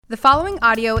The following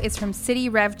audio is from City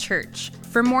Rev Church.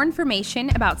 For more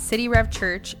information about City Rev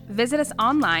Church, visit us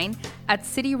online at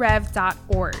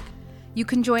cityrev.org. You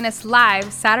can join us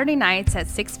live Saturday nights at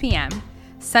 6 p.m.,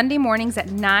 Sunday mornings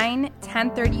at 9,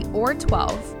 10:30, or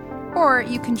 12, or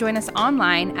you can join us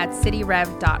online at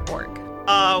cityrev.org.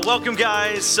 Welcome,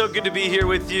 guys. So good to be here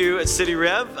with you at City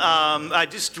Rev. I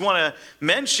just want to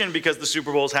mention, because the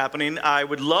Super Bowl is happening, I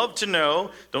would love to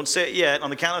know, don't say it yet, on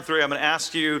the count of three, I'm going to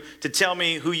ask you to tell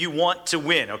me who you want to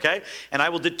win, okay? And I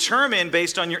will determine,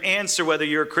 based on your answer, whether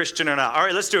you're a Christian or not. All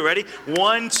right, let's do it. Ready?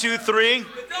 1, 2, 3. The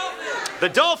Dolphins. The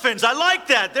Dolphins. I like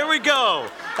that. There we go.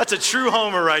 That's a true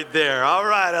homer right there. All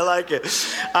right, I like it.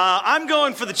 I'm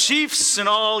going for the Chiefs, and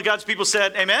all God's people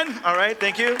said amen. All right,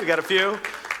 thank you. We got a few.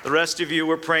 The rest of you,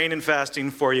 we're praying and fasting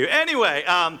for you. Anyway,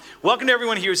 welcome to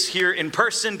everyone who's here in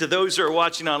person, to those who are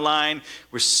watching online.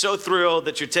 We're so thrilled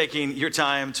that you're taking your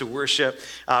time to worship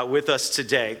with us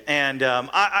today. And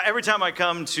every time I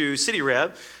come to City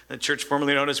Rev, the church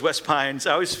formerly known as West Pines,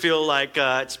 I always feel like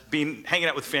it's been hanging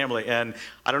out with family. And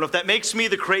I don't know if that makes me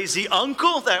the crazy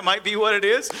uncle. That might be what it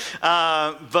is.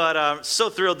 But I'm so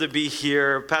thrilled to be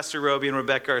here. Pastor Roby and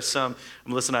Rebecca are some of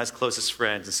Melissa and I's closest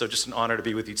friends. And so just an honor to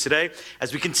be with you today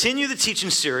as we continue the teaching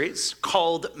series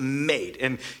called Made.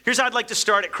 And here's how I'd like to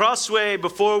start at Crossway.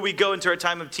 Before we go into our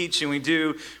time of teaching, we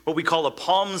do what we call a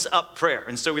palms up prayer.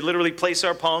 And so we literally place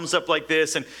our palms up like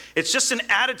this. And it's just an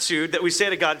attitude that we say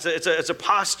to God. It's a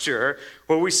posture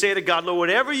where we say to God, Lord,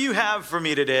 whatever you have for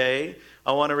me today,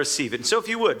 I want to receive it. And so if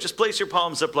you would, just place your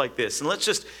palms up like this. And let's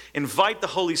just invite the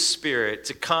Holy Spirit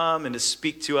to come and to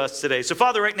speak to us today. So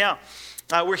Father, right now,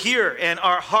 we're here and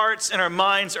our hearts and our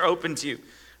minds are open to you.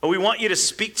 We want you to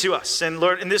speak to us. And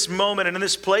Lord, in this moment and in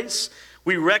this place,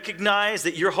 we recognize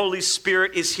that your Holy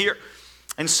Spirit is here.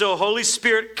 And so Holy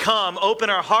Spirit, come, open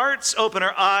our hearts, open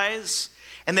our eyes,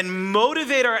 and then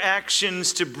motivate our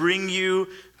actions to bring you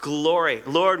glory.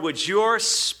 Lord, would your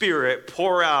Spirit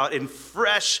pour out in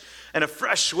a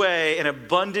fresh way, in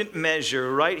abundant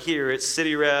measure right here at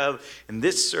City Rev in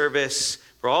this service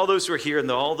for all those who are here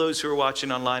and all those who are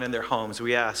watching online in their homes.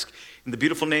 We ask in the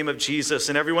beautiful name of Jesus.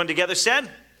 And everyone together said,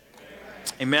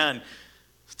 Amen.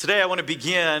 Today I want to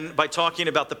begin by talking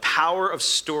about the power of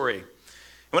story.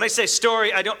 When I say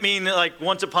story, I don't mean like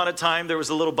once upon a time there was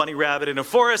a little bunny rabbit in a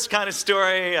forest kind of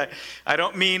story. I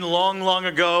don't mean long, long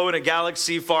ago in a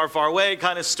galaxy far, far away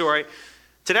kind of story.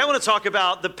 Today I want to talk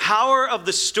about the power of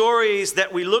the stories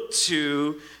that we look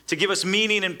to give us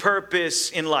meaning and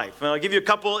purpose in life. And I'll give you a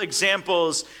couple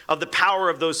examples of the power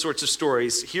of those sorts of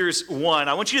stories. Here's one.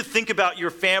 I want you to think about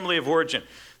your family of origin,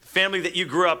 the family that you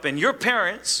grew up in. Your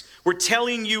parents were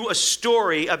telling you a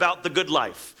story about the good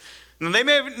life. And they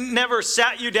may have never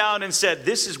sat you down and said,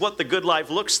 this is what the good life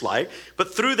looks like.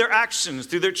 But through their actions,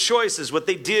 through their choices, what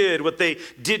they did, what they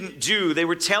didn't do, they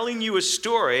were telling you a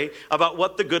story about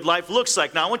what the good life looks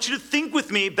like. Now, I want you to think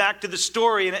with me back to the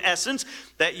story, in essence,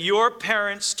 that your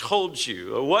parents told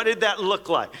you. What did that look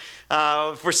like?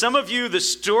 For some of you, the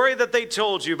story that they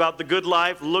told you about the good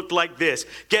life looked like this.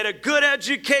 Get a good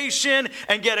education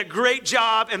and get a great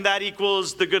job, and that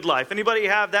equals the good life. Anybody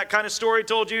have that kind of story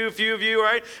told you? A few of you,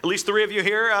 right? At least 3 of you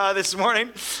here this morning.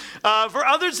 For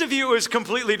others of you, it was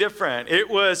completely different. It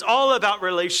was all about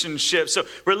relationships. So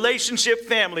relationship,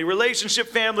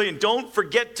 family, and don't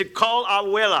forget to call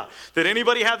abuela. Did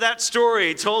anybody have that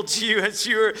story told to you as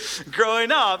you were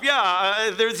growing up?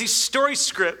 Yeah, there's these story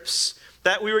scripts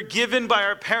that we were given by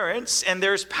our parents, and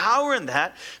there's power in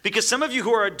that because some of you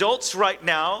who are adults right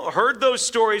now heard those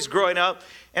stories growing up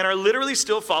and are literally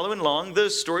still following along the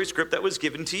story script that was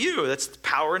given to you. That's the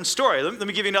power in story. Let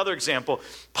me give you another example.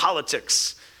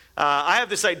 Politics. I have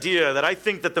this idea that I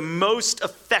think that the most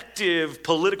effective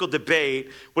political debate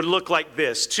would look like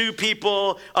this. 2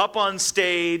 people up on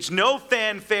stage, no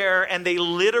fanfare, and they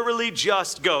literally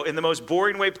just go in the most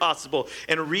boring way possible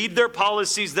and read their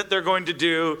policies that they're going to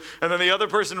do, and then the other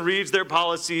person reads their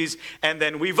policies, and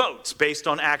then we vote based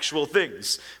on actual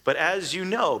things. But as you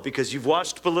know, because you've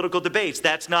watched political debates,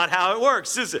 that's not how it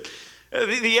works, is it?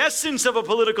 The essence of a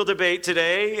political debate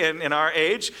today in our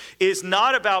age is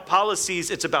not about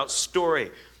policies, it's about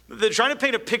story. They're trying to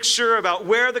paint a picture about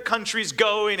where the country's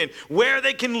going and where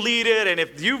they can lead it. And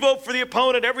if you vote for the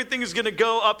opponent, everything is going to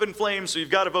go up in flames. So you've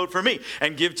got to vote for me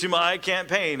and give to my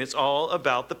campaign. It's all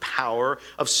about the power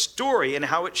of story and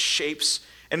how it shapes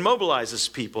and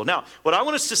mobilizes people. Now, what I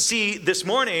want us to see this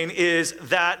morning is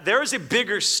that there is a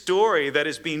bigger story that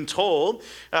is being told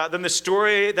than the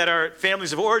story that our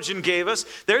families of origin gave us.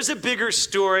 There's a bigger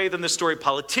story than the story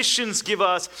politicians give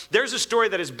us. There's a story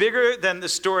that is bigger than the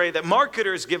story that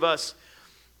marketers give us.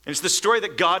 And it's the story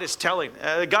that God is telling.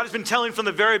 God has been telling from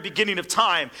the very beginning of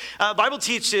time. The Bible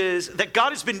teaches that God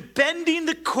has been bending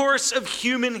the course of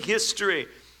human history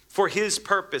for his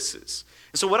purposes.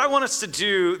 And so what I want us to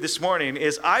do this morning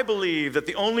is I believe that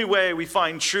the only way we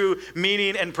find true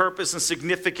meaning and purpose and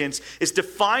significance is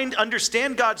to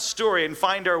understand God's story and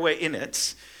find our way in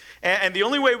it. And the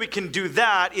only way we can do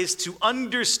that is to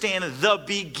understand the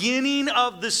beginning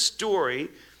of the story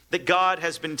that God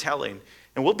has been telling.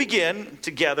 And we'll begin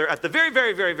together at the very,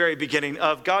 very, very, very beginning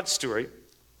of God's story.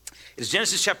 It's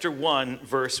Genesis chapter 1,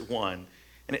 verse 1.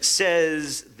 And it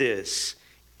says this: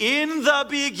 in the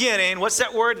beginning, what's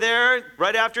that word there?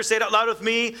 Right after, say it out loud with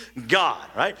me, God,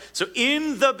 right? So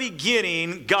in the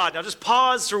beginning, God. Now just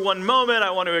pause for one moment.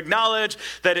 I want to acknowledge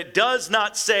that it does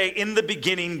not say in the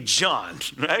beginning, John,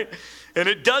 right? And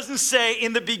it doesn't say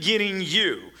in the beginning,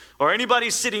 you, or anybody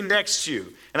sitting next to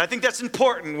you. And I think that's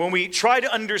important when we try to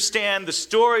understand the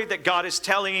story that God is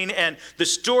telling and the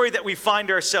story that we find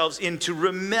ourselves in, to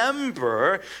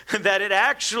remember that it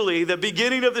actually, the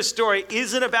beginning of the story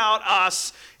isn't about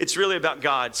us, it's really about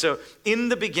God. So in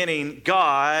the beginning,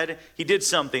 God, he did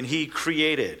something. He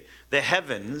created the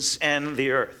heavens and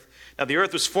the earth. Now the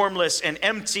earth was formless and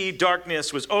empty.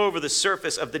 Darkness was over the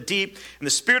surface of the deep, and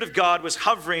the Spirit of God was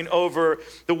hovering over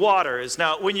the waters.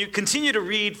 Now, when you continue to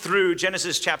read through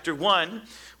Genesis chapter 1,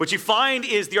 what you find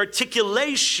is the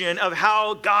articulation of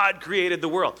how God created the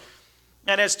world.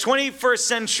 And as 21st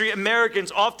century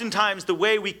Americans, oftentimes the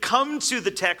way we come to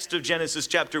the text of Genesis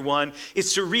chapter 1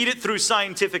 is to read it through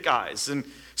scientific eyes. And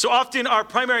so often our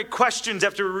primary questions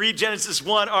after we read Genesis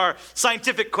 1 are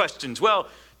scientific questions. Well,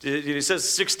 it says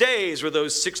 6 days. Were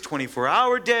those 6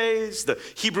 24-hour days? The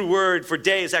Hebrew word for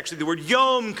day is actually the word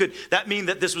yom. Could that mean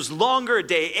that this was longer, a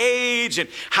day age? And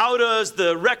how does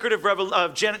the record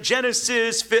of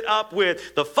Genesis fit up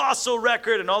with the fossil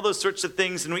record and all those sorts of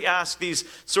things? And we ask these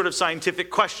sort of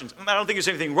scientific questions. I don't think there's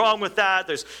anything wrong with that.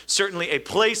 There's certainly a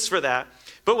place for that.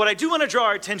 But what I do want to draw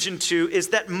our attention to is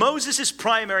that Moses'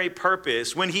 primary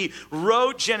purpose when he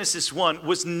wrote Genesis 1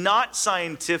 was not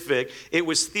scientific, it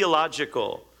was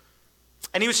theological.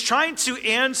 And he was trying to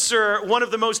answer one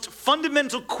of the most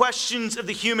fundamental questions of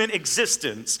the human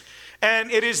existence.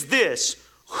 And it is this: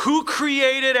 who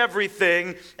created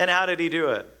everything and how did he do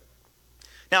it?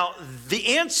 Now,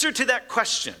 the answer to that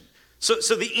question,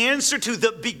 so the answer to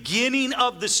the beginning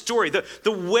of the story,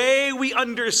 the way we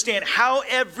understand how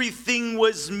everything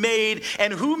was made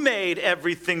and who made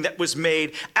everything that was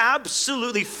made,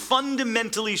 absolutely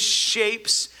fundamentally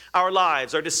shapes our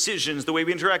lives, our decisions, the way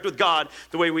we interact with God,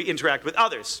 the way we interact with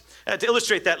others. To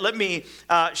illustrate that, let me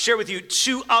share with you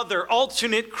 2 other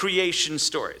alternate creation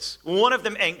stories. One of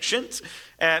them ancient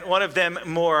and one of them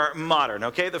more modern,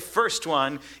 okay? The first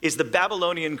one is the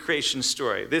Babylonian creation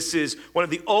story. This is one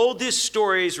of the oldest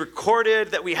stories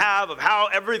recorded that we have of how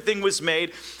everything was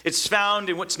made. It's found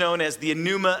in what's known as the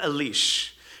Enuma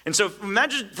Elish. And so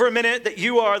imagine for a minute that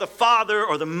you are the father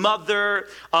or the mother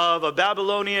of a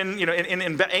Babylonian,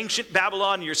 in ancient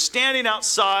Babylon. You're standing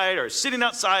outside or sitting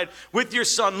outside with your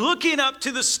son looking up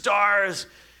to the stars.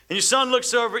 And your son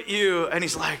looks over at you and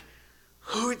he's like,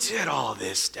 who did all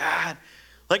this, Dad?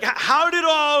 Like, how did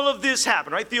all of this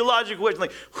happen, right? Theological question,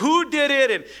 like, who did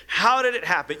it and how did it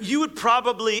happen? You would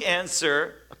probably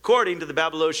answer, according to the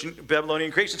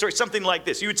Babylonian creation story, something like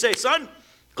this. You would say, son,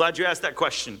 glad you asked that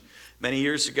question. Many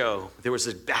years ago, there was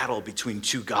a battle between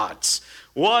 2 gods.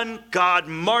 One god,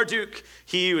 Marduk,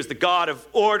 he was the god of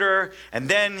order. And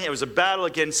then it was a battle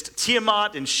against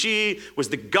Tiamat, and she was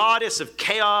the goddess of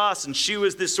chaos, and she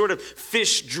was this sort of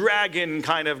fish dragon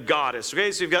kind of goddess.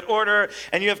 Okay, so you've got order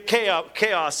and you have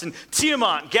chaos. And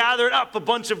Tiamat gathered up a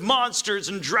bunch of monsters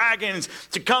and dragons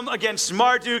to come against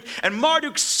Marduk. And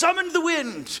Marduk summoned the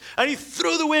wind, and he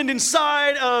threw the wind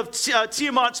inside of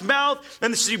Tiamat's mouth,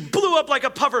 and she blew up like a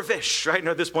puffer fish, right? And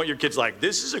at this point, your kid's like,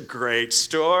 this is a great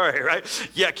story, right?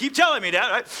 Yeah, keep telling me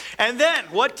that, right? And then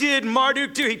what did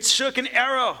Marduk do? He took an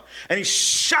arrow and he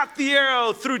shot the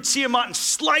arrow through Tiamat and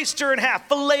sliced her in half.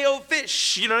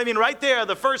 Filet-o-fish, you know what I mean? Right there,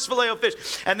 the first filet-o-fish.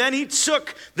 And then he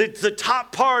took the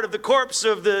top part of the corpse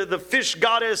of the fish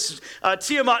goddess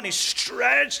Tiamat and he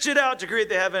stretched it out to create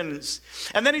the heavens.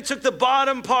 And then he took the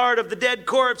bottom part of the dead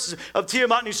corpse of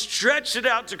Tiamat and he stretched it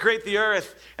out to create the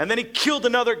earth. And then he killed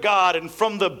another god, and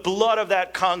from the blood of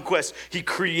that conquest, he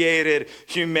created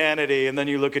humanity. And then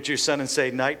you look at your son and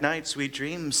say, night, night, sweet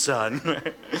dreams, son.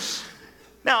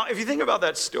 Now, if you think about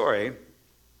that story,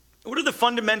 What are the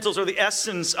fundamentals or the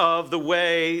essence of the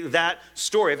way that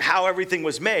story of how everything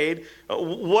was made?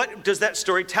 What does that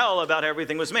story tell about how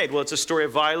everything was made? Well, it's a story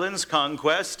of violence,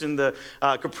 conquest, and the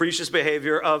capricious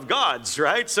behavior of gods,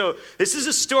 right? So this is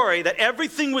a story that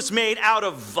everything was made out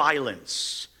of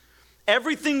violence.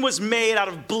 Everything was made out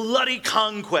of bloody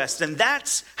conquest, and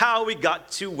that's how we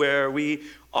got to where we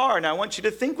are. Now, I want you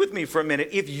to think with me for a minute.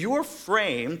 If your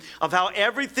frame of how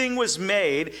everything was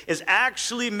made is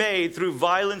actually made through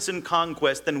violence and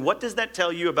conquest, then what does that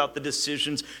tell you about the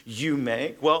decisions you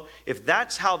make? Well, if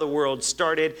that's how the world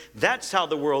started, that's how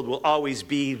the world will always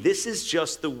be. This is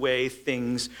just the way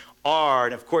things are.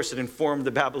 And of course, it informed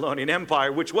the Babylonian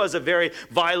Empire, which was a very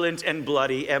violent and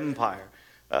bloody empire.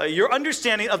 Your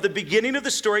understanding of the beginning of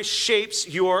the story shapes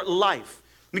your life.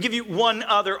 Let me give you one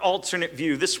other alternate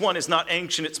view. This one is not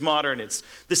ancient, it's modern. It's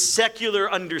the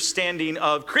secular understanding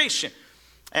of creation.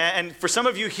 And for some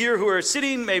of you here who are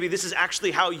sitting, maybe this is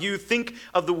actually how you think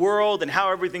of the world and how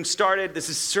everything started. This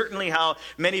is certainly how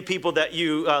many people that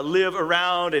you live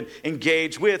around and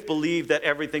engage with believe that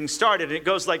everything started. And it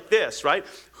goes like this, right?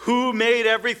 Who made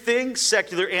everything?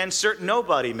 Secular answer,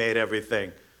 nobody made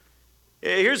everything.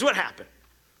 Here's what happened.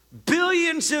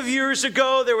 Billions of years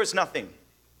ago, there was nothing.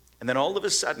 And then all of a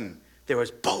sudden, there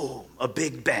was, boom, a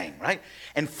big bang, right?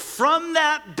 And from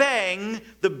that bang,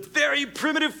 the very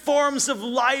primitive forms of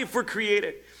life were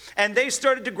created. And they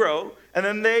started to grow, and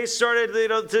then they started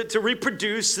to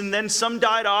reproduce, and then some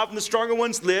died off, and the stronger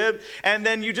ones lived. And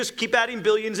then you just keep adding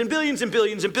billions and billions and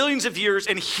billions and billions of years.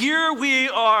 And here we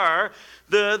are,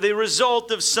 the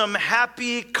result of some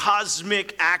happy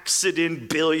cosmic accident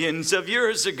billions of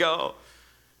years ago.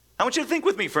 I want you to think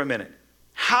with me for a minute.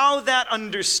 How that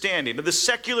understanding of the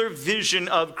secular vision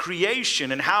of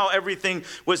creation and how everything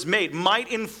was made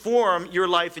might inform your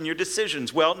life and your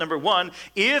decisions. Well, number one,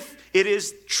 if it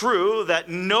is true that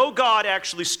no God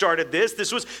actually started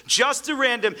this was just a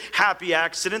random happy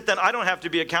accident, then I don't have to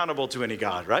be accountable to any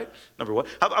God, right? Number one.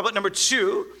 How about number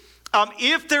two?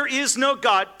 If there is no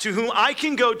God to whom I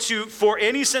can go to for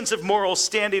any sense of moral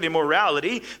standing and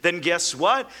morality, then guess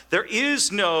what? There is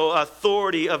no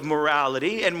authority of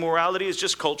morality, and morality is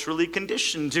just culturally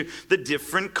conditioned to the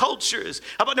different cultures.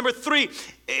 How about number three?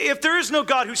 If there is no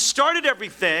God who started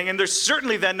everything, and there's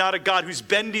certainly then not a God who's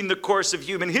bending the course of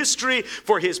human history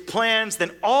for his plans,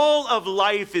 then all of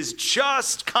life is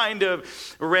just kind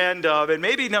of random. And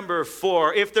maybe number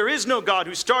four, if there is no God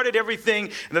who started everything,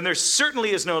 and then there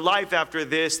certainly is no life after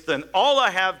this, then all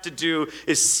I have to do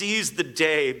is seize the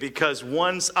day, because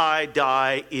once I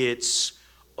die, it's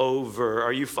over.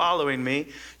 Are you following me?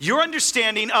 Your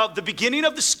understanding of the beginning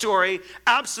of the story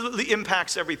absolutely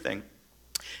impacts everything.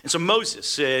 And so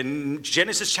Moses in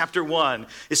Genesis chapter 1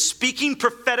 is speaking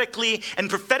prophetically and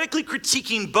prophetically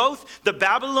critiquing both the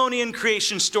Babylonian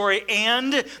creation story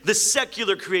and the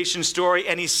secular creation story.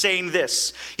 And he's saying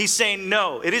this. He's saying,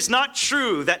 no, it is not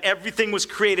true that everything was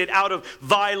created out of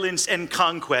violence and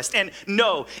conquest. And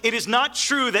no, it is not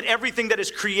true that everything that is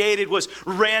created was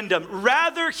random.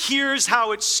 Rather, here's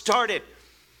how it started.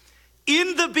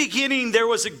 In the beginning, there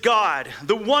was a God,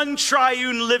 the one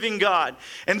triune living God.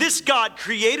 And this God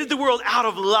created the world out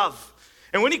of love.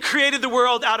 And when he created the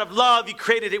world out of love, he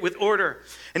created it with order.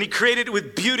 And he created it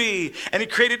with beauty. And he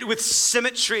created it with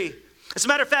symmetry. As a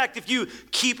matter of fact, if you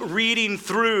keep reading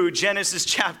through Genesis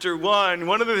chapter 1,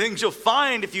 one of the things you'll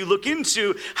find if you look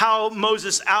into how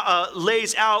Moses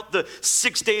lays out the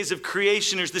 6 days of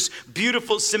creation, there's this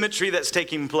beautiful symmetry that's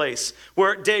taking place,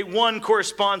 where day 1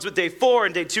 corresponds with day 4,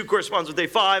 and day 2 corresponds with day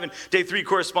 5, and day 3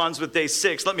 corresponds with day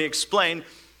 6. Let me explain.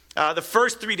 The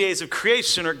first 3 days of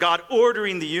creation are God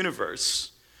ordering the universe.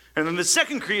 And then the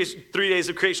second 3 days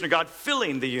of creation are God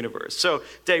filling the universe. So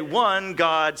day 1,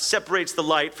 God separates the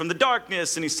light from the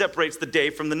darkness, and he separates the day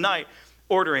from the night,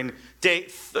 ordering. Day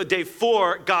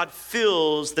 4, God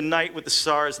fills the night with the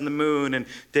stars and the moon, and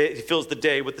he fills the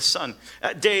day with the sun.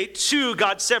 Day 2,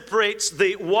 God separates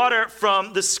the water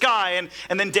from the sky,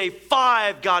 and then day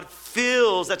 5, God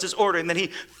fills, that's his order, and then he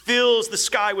fills the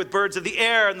sky with birds of the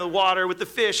air and the water with the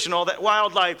fish and all that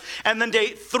wildlife. And then day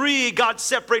 3, God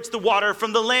separates the water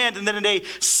from the land. And then in day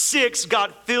 6,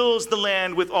 God fills the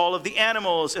land with all of the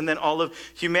animals and then all of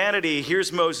humanity.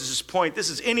 Here's Moses' point. This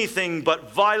is anything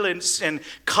but violence and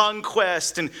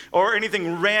conquest or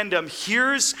anything random.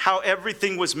 Here's how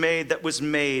everything was made that was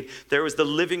made. There was the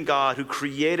living God who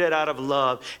created out of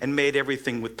love and made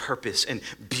everything with purpose and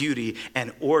beauty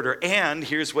and order. And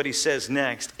here's what he says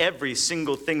next. Every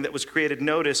single thing that was created.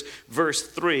 Notice verse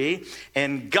 3.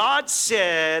 And God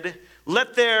said,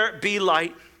 let there be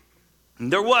light.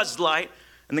 And there was light.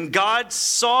 And then God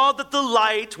saw that the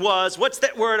light was, what's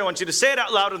that word? I want you to say it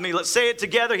out loud with me. Let's say it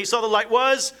together. He saw the light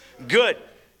was good.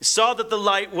 He saw that the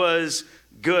light was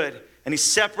good. And he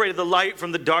separated the light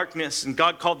from the darkness. And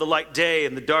God called the light day,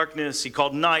 and the darkness he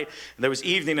called night. And there was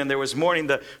evening and there was morning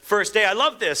the first day. I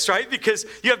love this, right? Because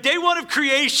you have day one of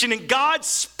creation, and God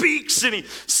speaks, and he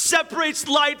separates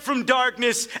light from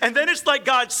darkness. And then it's like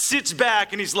God sits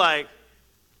back and he's like,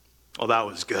 oh, that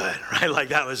was good, right? Like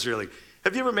that was really...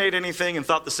 Have you ever made anything and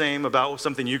thought the same about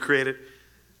something you created?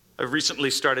 I've recently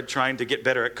started trying to get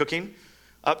better at cooking.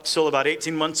 Up till about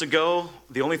 18 months ago,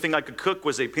 the only thing I could cook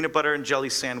was a peanut butter and jelly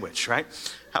sandwich, right?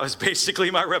 That was basically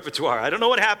my repertoire. I don't know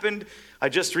what happened. I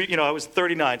was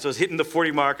 39, so I was hitting the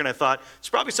 40 mark, and I thought, it's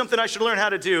probably something I should learn how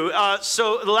to do.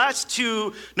 So the last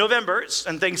 2 Novembers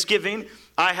and Thanksgiving,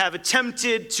 I have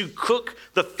attempted to cook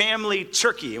the family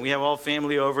turkey, and we have all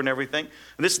family over and everything.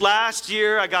 And this last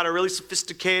year, I got a really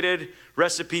sophisticated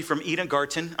recipe from Ina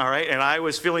Garten, all right? And I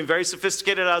was feeling very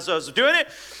sophisticated as I was doing it.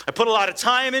 I put a lot of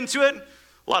time into it.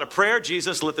 A lot of prayer.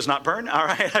 Jesus, let this not burn. All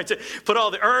right. I put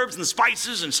all the herbs and the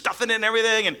spices and stuff in it and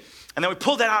everything. And then we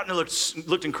pulled that out, and it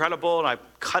looked incredible. And I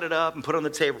cut it up and put it on the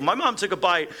table. My mom took a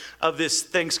bite of this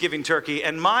Thanksgiving turkey.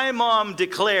 And my mom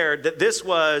declared that this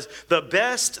was the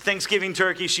best Thanksgiving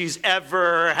turkey she's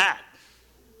ever had.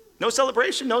 No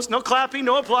celebration, no clapping,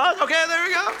 no applause. Okay, there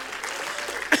we go.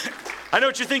 I know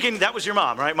what you're thinking. That was your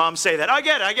mom, right? Moms say that. I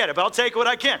get it, but I'll take what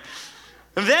I can.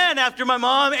 And then after my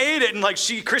mom ate it, and like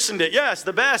she christened it, yes,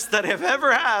 the best that I've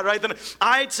ever had, right? Then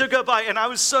I took a bite, and I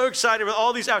was so excited with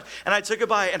all these hours. And I took a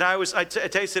bite, and I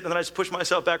tasted it, and then I just pushed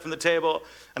myself back from the table,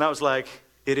 and I was like,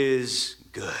 it is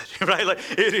good, right? Like,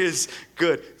 it is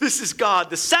good. This is God,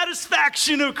 the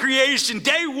satisfaction of creation.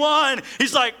 Day one,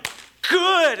 he's like,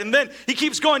 good. And then he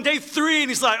keeps going. Day 3,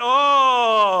 and he's like,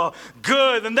 oh,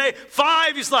 good. And day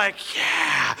 5, he's like,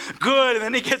 yeah, good. And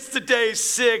then he gets to day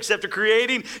 6 after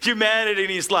creating humanity,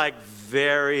 and he's like,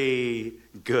 very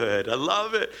good. I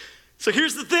love it. So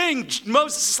here's the thing.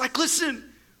 Moses is like, listen,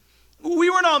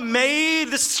 we were not made,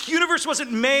 this universe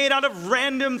wasn't made out of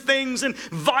random things and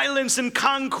violence and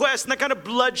conquest and that kind of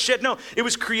bloodshed. No, it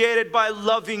was created by a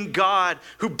loving God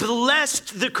who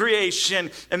blessed the creation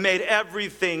and made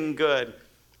everything good.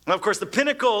 And of course, the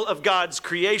pinnacle of God's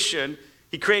creation,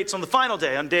 he creates on the final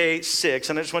day, on day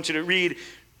 6. And I just want you to read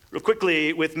real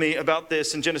quickly with me about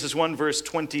this in Genesis 1, verse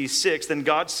 26. Then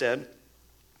God said,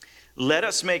 let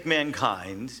us make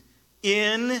mankind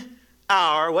in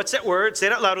our, what's that word? Say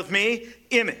it out loud with me.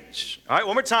 Image. All right,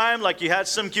 one more time, like you had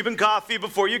some Cuban coffee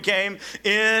before you came.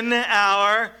 In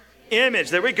our image.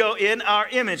 There we go. In our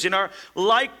image, in our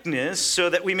likeness, so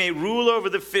that we may rule over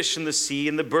the fish in the sea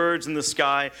and the birds in the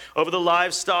sky, over the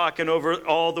livestock and over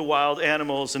all the wild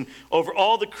animals and over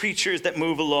all the creatures that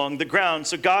move along the ground.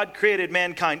 So God created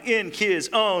mankind in his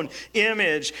own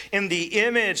image. In the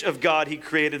image of God, he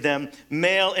created them,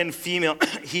 male and female.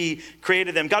 He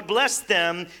created them. God blessed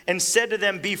them and said to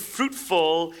them, be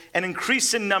fruitful and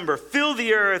increase in number. Fill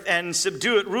the earth and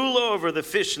subdue it. Rule over the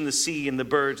fish in the sea and the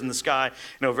birds in the sky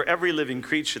and over every living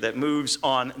creature that moves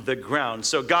on the ground.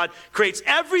 So God creates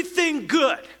everything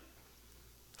good.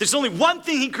 There's only one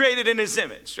thing he created in his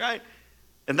image, right?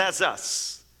 And that's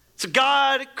us. So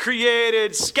God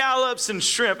created scallops and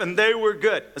shrimp, and they were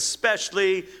good,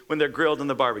 especially when they're grilled in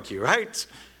the barbecue, right?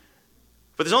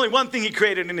 But there's only one thing he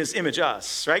created in his image,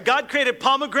 us, right? God created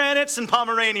pomegranates and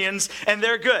Pomeranians, and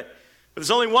they're good. But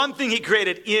there's only one thing he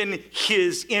created in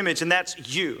his image, and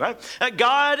that's you, right?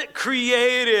 God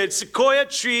created sequoia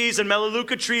trees and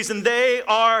melaleuca trees, and they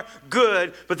are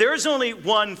good. But there is only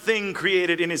one thing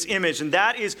created in his image, and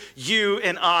that is you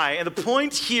and I. And the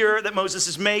point here that Moses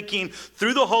is making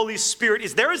through the Holy Spirit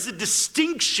is there is a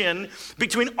distinction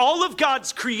between all of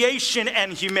God's creation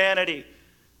and humanity.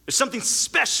 There's something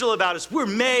special about us. We're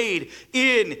made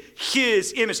in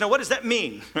his image. Now, what does that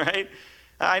mean, right?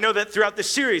 I know that throughout this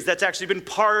series, that's actually been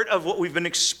part of what we've been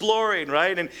exploring,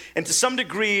 right? And to some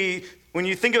degree, when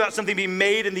you think about something being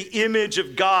made in the image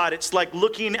of God, it's like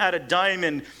looking at a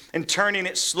diamond and turning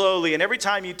it slowly. And every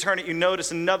time you turn it, you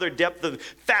notice another depth of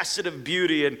facet of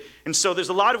beauty. And so there's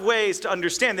a lot of ways to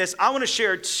understand this. I want to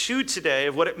share 2 today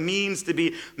of what it means to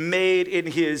be made in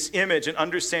his image. And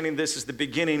understanding this is the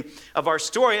beginning of our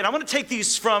story. And I want to take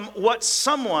these from what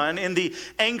someone in the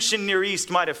ancient Near East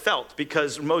might have felt,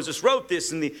 because Moses wrote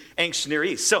this in the ancient Near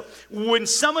East. So when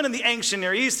someone in the ancient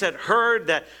Near East had heard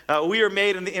that we are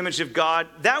made in the image of God,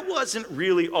 that wasn't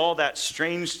really all that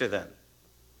strange to them.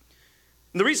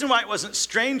 And the reason why it wasn't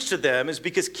strange to them is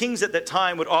because kings at that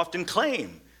time would often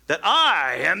claim that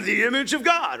I am the image of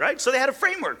God, right? So they had a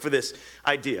framework for this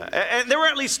idea. And there were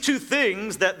at least two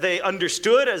things that they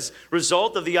understood as a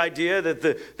result of the idea that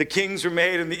the kings were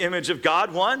made in the image of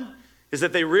God. One is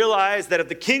that they realized that if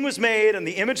the king was made in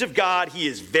the image of God, he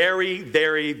is very,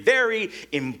 very, very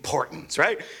important,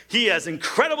 right? He has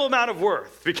incredible amount of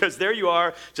worth because there you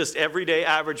are, just everyday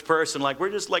average person, like we're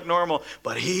just like normal,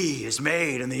 but he is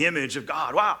made in the image of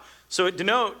God. Wow. So it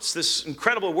denotes this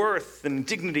incredible worth and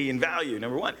dignity and value,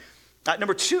 number one.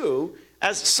 Number two,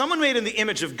 as someone made in the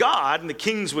image of God, and the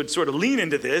kings would sort of lean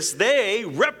into this, they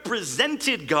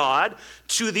represented God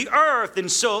to the earth.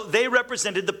 And so they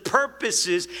represented the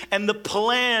purposes and the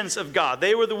plans of God.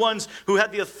 They were the ones who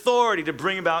had the authority to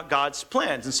bring about God's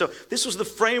plans. And so this was the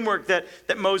framework that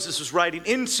Moses was writing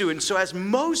into. And so as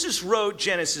Moses wrote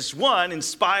Genesis 1,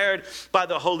 inspired by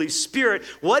the Holy Spirit,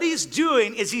 what he's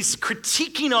doing is he's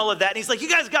critiquing all of that. And he's like, you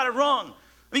guys got it wrong.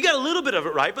 You got a little bit of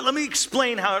it right, but let me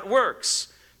explain how it works.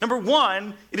 Number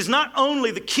one, it is not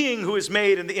only the king who is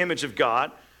made in the image of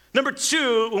God. Number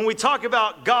two, when we talk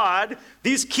about God,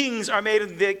 these kings are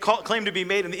claim to be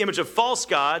made in the image of false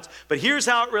gods, but here's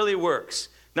how it really works.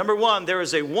 Number one, there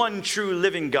is a one true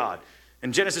living God.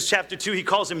 In Genesis chapter 2, he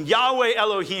calls him Yahweh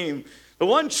Elohim. The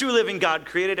one true living God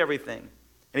created everything.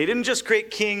 And he didn't just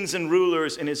create kings and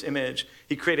rulers in his image.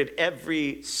 He created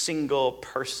every single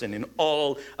person in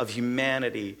all of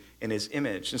humanity in his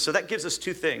image. And so that gives us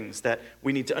two things that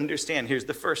we need to understand. Here's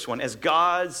the first one. As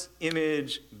God's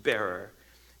image bearer,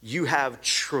 you have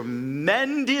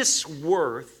tremendous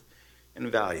worth and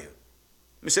value.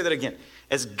 Let me say that again.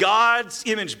 As God's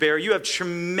image bearer, you have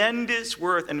tremendous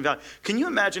worth and value. Can you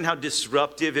imagine how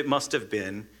disruptive it must have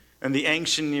been in the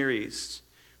ancient Near East?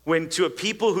 When to a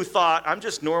people who thought, I'm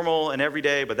just normal and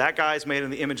everyday, but that guy's made in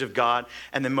the image of God.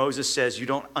 And then Moses says, you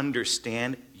don't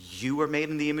understand. You are made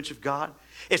in the image of God.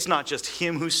 It's not just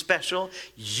him who's special.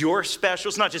 You're special.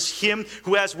 It's not just him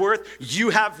who has worth. You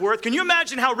have worth. Can you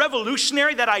imagine how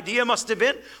revolutionary that idea must have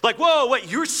been? Like, whoa,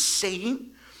 wait, you're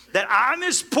saying that I'm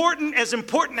as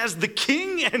important as the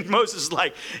king? And Moses is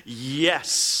like,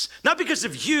 yes. Not because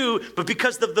of you, but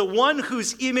because of the one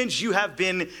whose image you have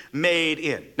been made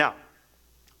in. Now,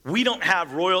 we don't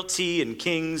have royalty and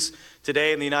kings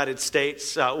today in the United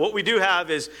States. What we do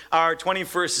have is our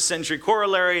 21st century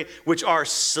corollary, which are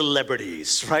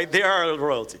celebrities, right? They are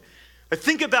royalty. But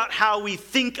think about how we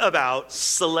think about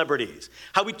celebrities,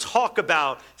 how we talk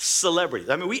about celebrities.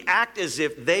 I mean, we act as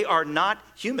if they are not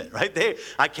human, right?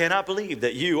 I cannot believe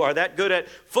that you are that good at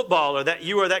football, or that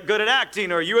you are that good at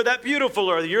acting, or you are that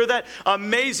beautiful, or you're that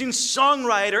amazing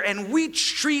songwriter. And we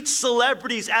treat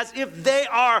celebrities as if they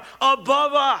are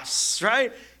above us,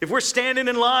 right? If we're standing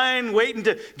in line waiting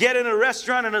to get in a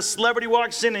restaurant and a celebrity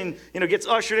walks in and gets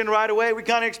ushered in right away, we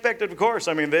kind of expect it, of course.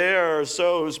 I mean, they are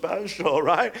so special,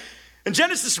 right? And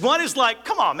Genesis 1 is like,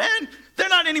 come on, man. They're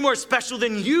not any more special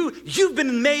than you. You've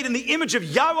been made in the image of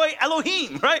Yahweh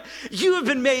Elohim, right? You have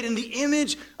been made in the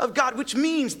image of God, which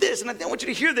means this, and I want you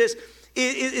to hear this,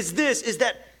 is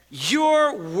that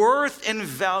your worth and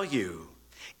value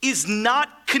is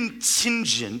not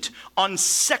contingent on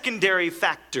secondary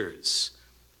factors.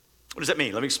 What does that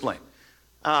mean? Let me explain.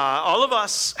 All of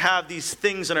us have these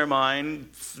things in our mind,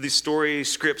 these story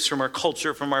scripts from our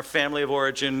culture, from our family of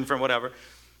origin, from whatever.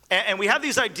 And we have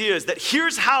these ideas that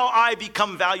here's how I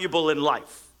become valuable in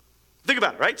life. Think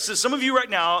about it, right? So some of you right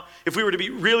now, if we were to be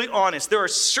really honest, there are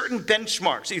certain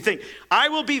benchmarks that you think, I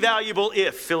will be valuable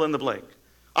if, fill in the blank.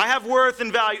 I have worth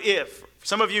and value if.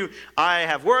 Some of you, I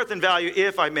have worth and value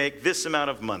if I make this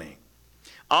amount of money.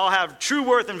 I'll have true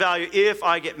worth and value if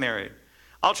I get married.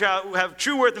 I'll have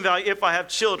true worth and value if I have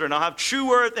children. I'll have true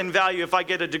worth and value if I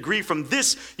get a degree from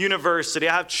this university.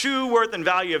 I have true worth and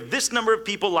value if this number of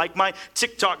people like my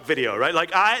TikTok video,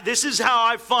 right? This is how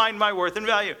I find my worth and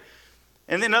value.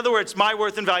 And in other words, my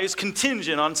worth and value is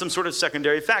contingent on some sort of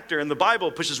secondary factor. And the Bible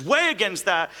pushes way against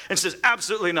that and says,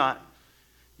 absolutely not.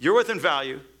 Your worth and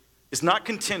value is not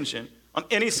contingent on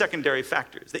any secondary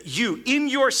factors. That you, in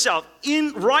yourself,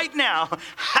 right now,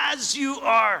 as you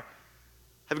are,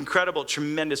 have incredible,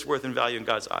 tremendous worth and value in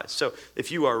God's eyes. So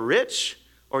if you are rich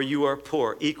or you are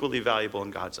poor, equally valuable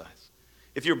in God's eyes.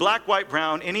 If you're black, white,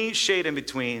 brown, any shade in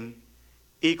between,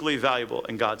 equally valuable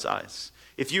in God's eyes.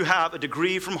 If you have a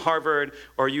degree from Harvard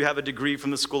or you have a degree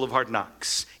from the School of Hard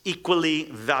Knocks,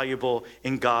 equally valuable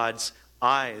in God's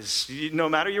eyes. No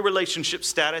matter your relationship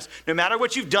status, no matter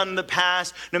what you've done in the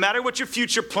past, no matter what your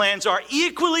future plans are,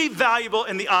 equally valuable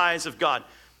in the eyes of God.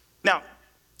 Now,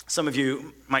 Some of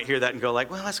you might hear that and go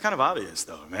like, well, that's kind of obvious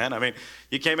though, man. I mean,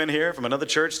 you came in here from another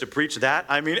church to preach that.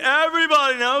 I mean,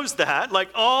 everybody knows that. Like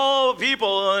all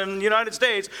people in the United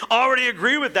States already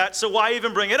agree with that, so why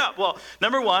even bring it up? Well,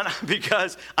 number one,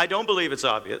 because I don't believe it's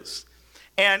obvious.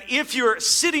 And if you're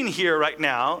sitting here right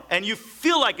now and you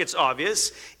feel like it's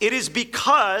obvious, it is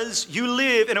because you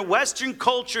live in a Western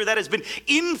culture that has been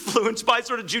influenced by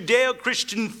sort of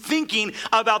Judeo-Christian thinking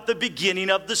about the beginning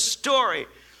of the story.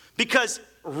 Because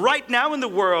right now in the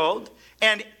world,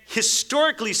 and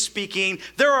historically speaking,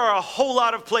 there are a whole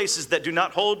lot of places that do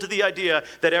not hold to the idea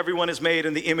that everyone is made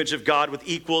in the image of God with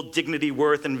equal dignity,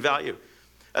 worth, and value.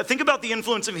 Think about the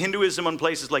influence of Hinduism on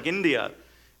places like India,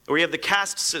 where you have the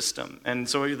caste system. And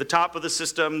so you're the top of the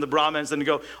system, the Brahmins, then you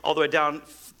go all the way down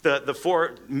the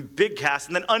four big castes.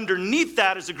 And then underneath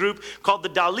that is a group called the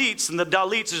Dalits. And the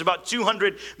Dalits is about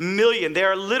 200 million. They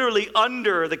are literally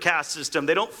under the caste system.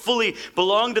 They don't fully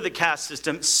belong to the caste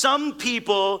system. Some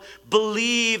people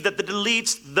believe that the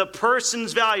Dalits, the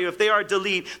person's value, if they are a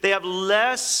Dalit, they have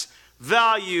less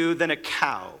value than a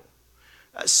cow.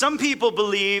 Some people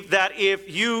believe that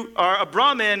if you are a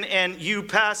Brahmin and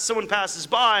someone passes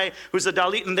by who's a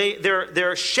Dalit and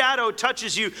their shadow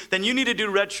touches you, then you need to do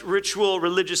ritual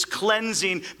religious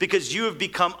cleansing because you have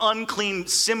become unclean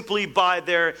simply by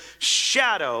their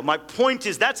shadow. My point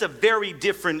is that's a very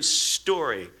different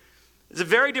story. It's a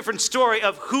very different story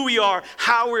of who we are,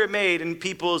 how we're made, and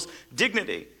people's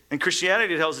dignity. And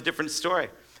Christianity tells a different story.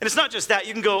 And it's not just that.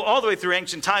 You can go all the way through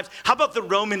ancient times. How about the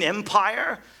Roman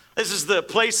Empire? This is the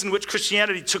place in which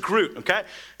Christianity took root, okay?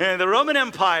 And the Roman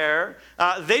Empire,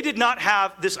 they did not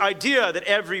have this idea that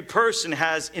every person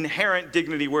has inherent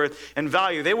dignity, worth, and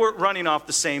value. They weren't running off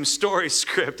the same story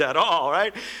script at all,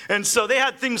 right? And so they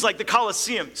had things like the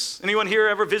Colosseums. Anyone here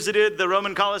ever visited the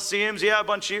Roman Colosseums? Yeah, a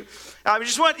bunch of you. We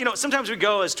just want, sometimes we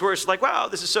go as tourists like, wow,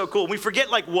 this is so cool. And we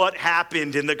forget like what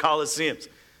happened in the Colosseums.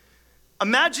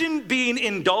 Imagine being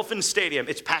in Dolphin Stadium.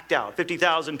 It's packed out.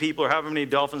 50,000 people or however many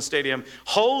Dolphin Stadium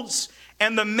holds.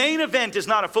 And the main event is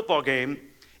not a football game.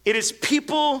 It is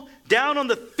people down on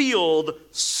the field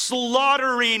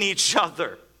slaughtering each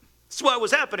other. That's what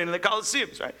was happening in the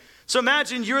Colosseums, right? So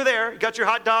imagine you're there. You got your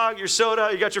hot dog, your soda,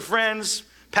 you got your friends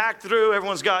packed through.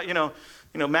 Everyone's got,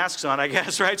 masks on, I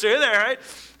guess, right? So you're there, right?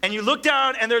 And you look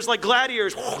down and there's like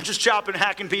gladiators just chopping,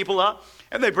 hacking people up.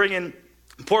 And they bring in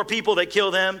poor people, they kill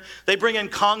them. They bring in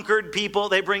conquered people,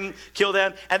 kill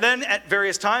them. And then at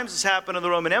various times, this happened in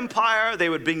the Roman Empire, they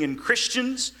would bring in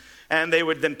Christians, and they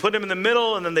would then put them in the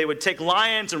middle, and then they would take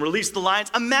lions and release the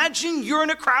lions. Imagine you're in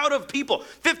a crowd of people,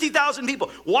 50,000 people,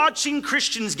 watching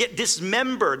Christians get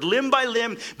dismembered limb by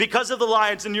limb because of the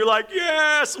lions, and you're like,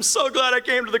 yes, I'm so glad I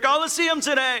came to the Colosseum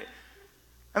today.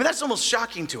 I mean, that's almost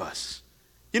shocking to us.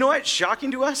 You know why it's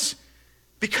shocking to us?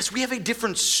 Because we have a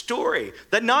different story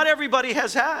that not everybody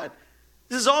has had.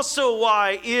 This is also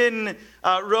why in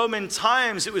Roman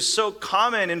times it was so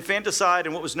common infanticide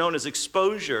and what was known as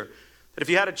exposure. That if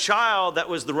you had a child that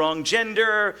was the wrong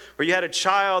gender, or you had a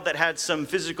child that had some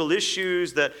physical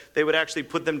issues, that they would actually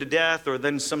put them to death or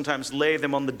then sometimes lay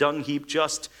them on the dung heap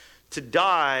just to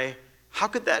die. How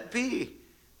could that be?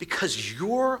 Because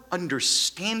your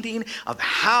understanding of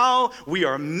how we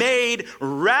are made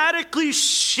radically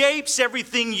shapes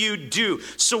everything you do.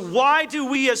 So why do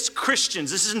we as Christians,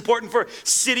 this is important for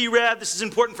City Rev, this is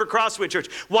important for Crossway Church,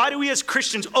 why do we as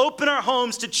Christians open our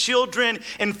homes to children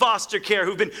in foster care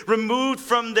who've been removed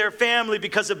from their family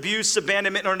because of abuse,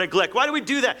 abandonment, or neglect? Why do we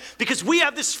do that? Because we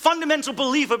have this fundamental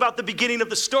belief about the beginning of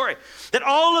the story, that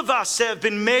all of us have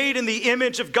been made in the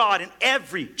image of God, and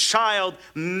every child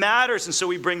matters, and so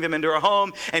we bring them into our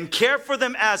home and care for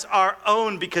them as our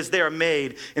own because they are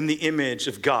made in the image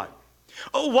of God.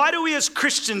 Oh, why do we as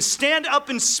Christians stand up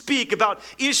and speak about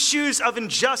issues of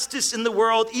injustice in the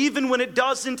world even when it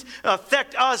doesn't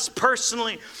affect us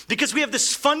personally? Because we have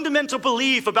this fundamental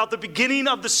belief about the beginning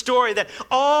of the story that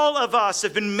all of us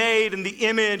have been made in the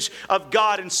image of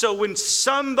God. And so when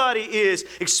somebody is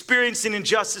experiencing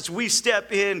injustice, we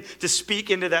step in to speak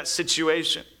into that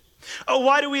situation. Oh,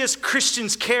 why do we as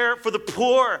Christians care for the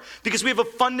poor? Because we have a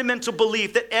fundamental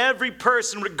belief that every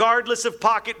person, regardless of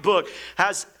pocketbook,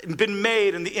 has been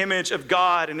made in the image of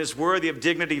God and is worthy of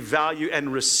dignity, value,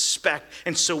 and respect.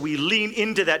 And so we lean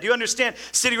into that. Do you understand,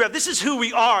 City Rev? This is who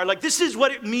we are. Like, this is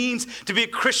what it means to be a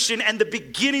Christian, and the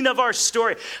beginning of our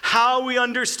story. How we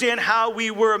understand how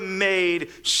we were made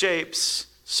shapes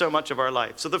so much of our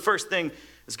life. So the first thing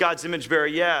is God's image bearer,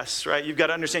 yes, right? You've got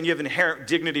to understand you have inherent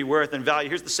dignity, worth, and value.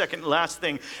 Here's the second and last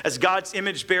thing. As God's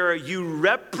image bearer, you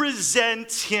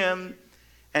represent him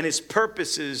and his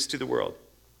purposes to the world.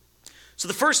 So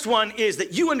the first one is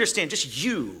that you understand, just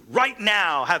you, right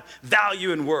now, have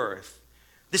value and worth.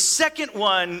 The second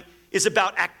one is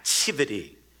about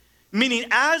activity. Meaning,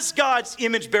 as God's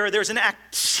image bearer, there's an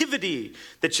activity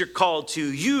that you're called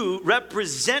to. You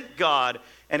represent God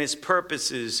and his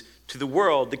purposes to the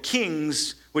world. The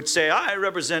kings would say, I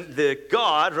represent the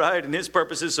God, right, and his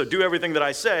purposes, so do everything that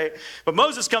I say. But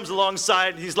Moses comes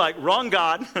alongside, and he's like, wrong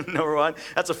God, number one.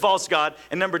 That's a false God.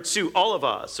 And number two, all of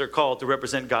us are called to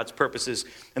represent God's purposes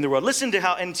in the world. Listen to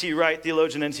how N.T. Wright,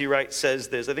 theologian N.T. Wright, says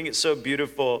this. I think it's so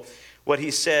beautiful what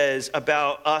he says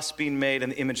about us being made in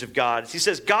the image of God. He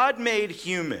says, God made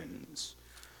humans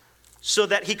so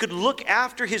that he could look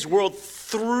after his world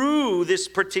through this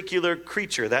particular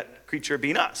creature, that creature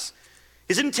being us.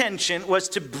 His intention was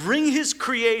to bring his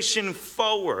creation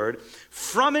forward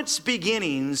from its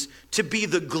beginnings to be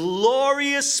the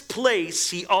glorious place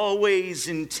he always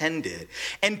intended,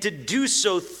 and to do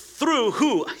so through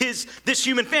who? This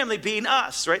human family being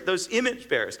us, right? Those image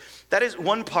bearers. That is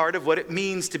one part of what it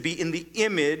means to be in the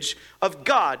image of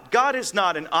God. God is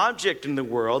not an object in the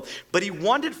world, but he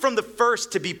wanted from the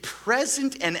first to be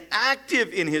present and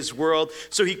active in his world.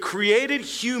 So he created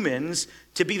humans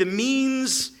to be the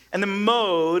means and the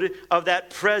mode of that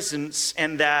presence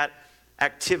and that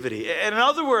activity. And in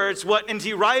other words, what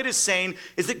N.T. Wright is saying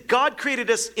is that God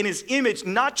created us in his image,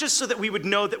 not just so that we would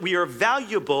know that we are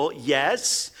valuable,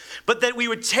 yes, but that we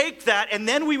would take that and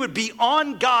then we would be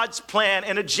on God's plan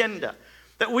and agenda.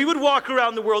 That we would walk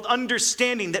around the world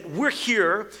understanding that we're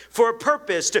here for a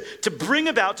purpose, to bring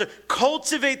about, to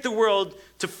cultivate the world,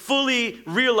 to fully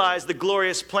realize the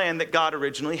glorious plan that God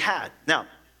originally had. Now,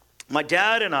 my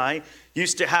dad and I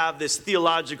used to have this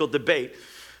theological debate.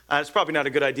 It's probably not a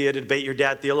good idea to debate your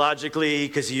dad theologically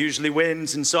because he usually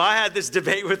wins. And so I had this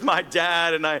debate with my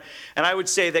dad, and I would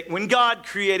say that when God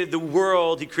created the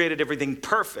world, he created everything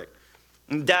perfect.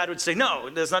 And Dad would say, no,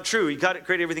 that's not true. He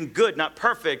created everything good, not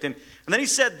perfect. And then he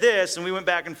said this, and we went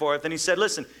back and forth. And he said,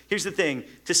 listen, here's the thing.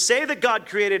 To say that God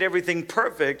created everything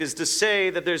perfect is to say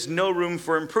that there's no room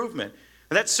for improvement.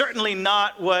 And that's certainly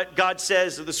not what God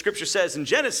says, or the scripture says in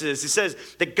Genesis. He says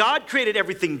that God created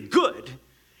everything good,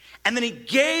 and then he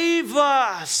gave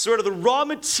us sort of the raw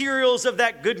materials of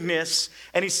that goodness,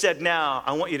 and he said, now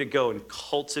I want you to go and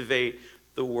cultivate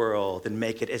the world and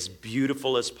make it as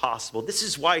beautiful as possible. This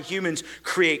is why humans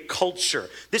create culture.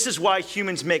 This is why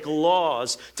humans make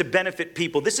laws to benefit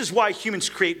people. This is why humans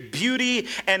create beauty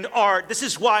and art. This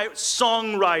is why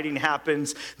songwriting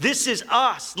happens. This is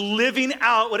us living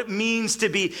out what it means to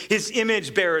be his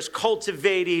image bearers,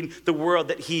 cultivating the world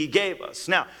that he gave us.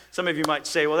 Now, some of you might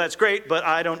say, well, that's great, but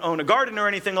I don't own a garden or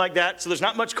anything like that, so there's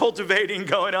not much cultivating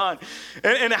going on.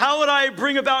 And how would I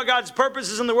bring about God's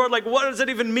purposes in the world? Like, what does that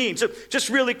even mean? So just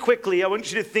really quickly, I want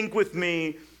you to think with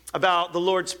me about the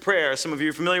Lord's Prayer. Some of you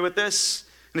are familiar with this.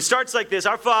 And it starts like this: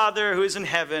 Our Father who is in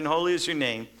heaven, holy is your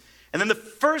name. And then the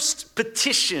first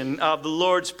petition of the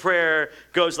Lord's Prayer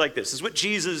goes like this. This is what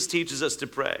Jesus teaches us to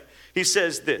pray. He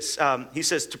says this. He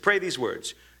says to pray these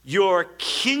words: Your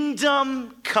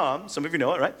kingdom come. Some of you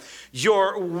know it, right?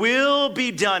 Your will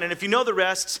be done. And if you know the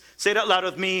rest, say it out loud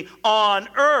with me: on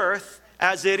earth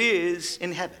as it is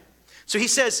in heaven. So he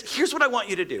says, here's what I want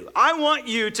you to do. I want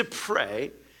you to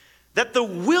pray that the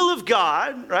will of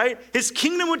God, right, his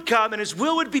kingdom would come and his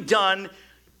will would be done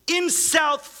in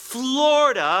South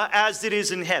Florida as it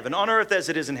is in heaven, on earth as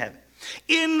it is in heaven.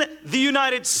 In the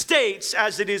United States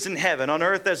as it is in heaven, on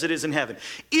earth as it is in heaven.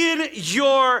 In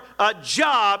your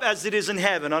job as it is in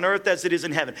heaven, on earth as it is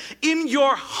in heaven. In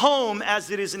your home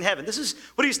as it is in heaven. This is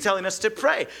what he's telling us to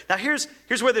pray. Now here's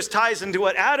where this ties into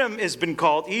what Adam has been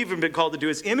called, Eve has been called to do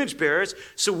as image bearers.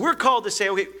 So we're called to say,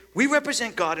 okay, we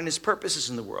represent God and his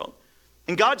purposes in the world.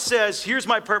 And God says, here's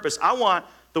my purpose. I want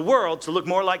the world to look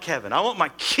more like heaven. I want my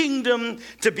kingdom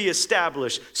to be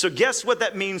established. So guess what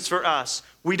that means for us?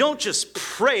 We don't just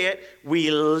pray it,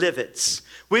 we live it.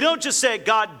 We don't just say,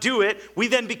 God, do it. We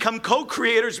then become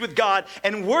co-creators with God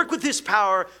and work with his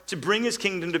power to bring his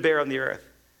kingdom to bear on the earth.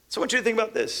 So I want you to think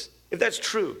about this. If that's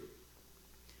true,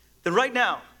 then right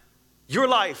now, your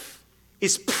life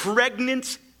is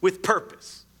pregnant with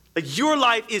purpose. Like your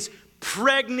life is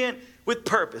pregnant with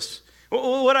purpose.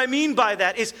 What I mean by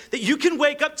that is that you can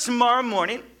wake up tomorrow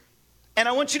morning, and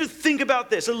I want you to think about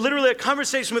this, literally a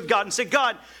conversation with God, and say,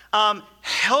 God,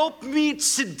 help me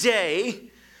today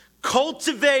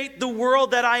cultivate the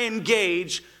world that I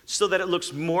engage so that it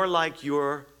looks more like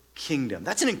your kingdom.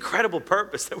 That's an incredible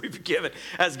purpose that we've been given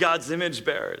as God's image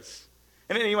bearers.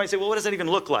 And then you might say, well, what does that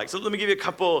even look like? So let me give you a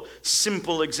couple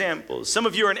simple examples. Some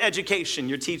of you are in education,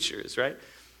 you're teachers, right?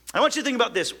 I want you to think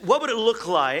about this. What would it look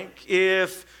like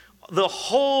if the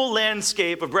whole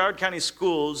landscape of Broward County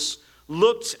schools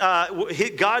looked,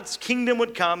 God's kingdom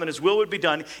would come and his will would be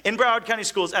done in Broward County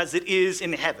Schools as it is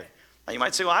in heaven. Now you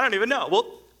might say, well, I don't even know.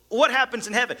 Well, what happens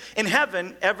in heaven? In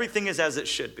heaven, everything is as it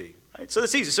should be. Right? So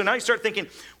that's easy. So now you start thinking,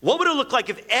 what would it look like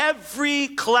if every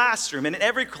classroom, and in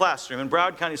every classroom in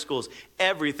Broward County Schools,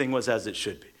 everything was as it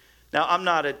should be? Now, I'm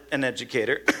not an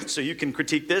educator, so you can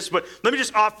critique this, but let me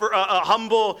just offer a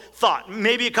humble thought,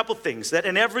 maybe a couple things. That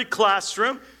in every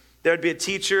classroom, there would be a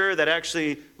teacher that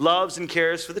actually loves and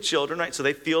cares for the children, right? So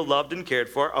they feel loved and cared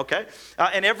for, okay?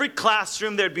 In every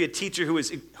classroom, there'd be a teacher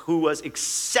who was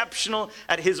exceptional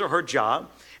at his or her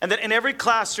job. And that in every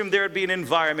classroom, there would be an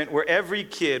environment where every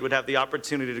kid would have the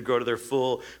opportunity to grow to their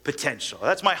full potential.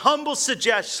 That's my humble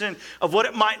suggestion of what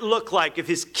it might look like if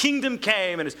his kingdom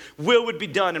came and his will would be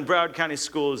done in Broward County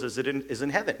Schools as it is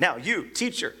in heaven. Now, you,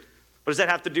 teacher, what does that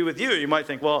have to do with you? You might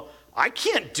think, well, I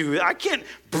can't do it. I can't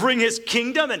bring his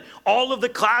kingdom in all of the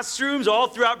classrooms all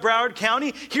throughout Broward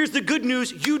County. Here's the good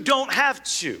news. You don't have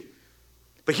to.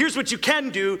 But here's what you can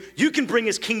do. You can bring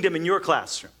his kingdom in your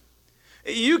classroom.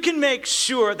 You can make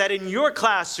sure that in your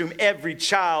classroom, every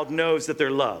child knows that they're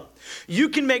loved. You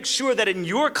can make sure that in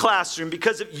your classroom,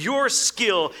 because of your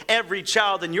skill, every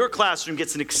child in your classroom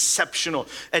gets an exceptional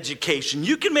education.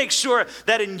 You can make sure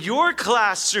that in your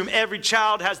classroom, every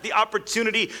child has the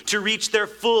opportunity to reach their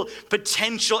full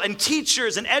potential. And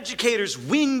teachers and educators,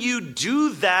 when you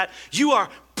do that, you are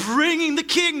bringing the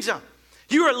kingdom.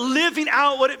 You are living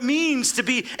out what it means to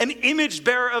be an image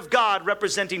bearer of God,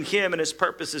 representing him and his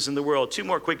purposes in the world. Two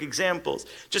more quick examples,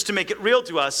 just to make it real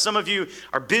to us. Some of you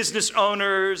are business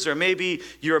owners, or maybe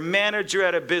you're a manager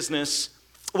at a business.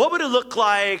 What would it look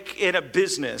like in a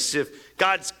business if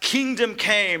God's kingdom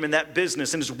came in that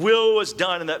business and his will was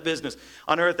done in that business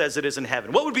on earth as it is in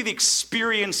heaven? What would be the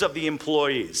experience of the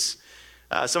employees?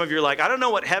 Some of you are like, I don't know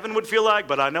what heaven would feel like,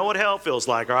 but I know what hell feels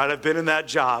like. All right, I've been in that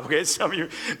job. Okay, some of you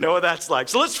know what that's like.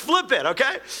 So let's flip it,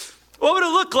 okay? What would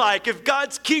it look like if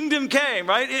God's kingdom came,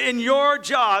 right, in your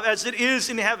job as it is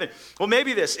in heaven? Well,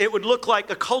 maybe this. It would look like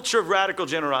a culture of radical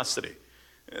generosity.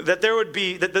 That there would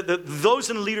be, that those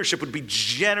in leadership would be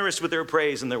generous with their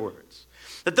praise and their words.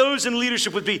 That those in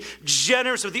leadership would be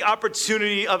generous with the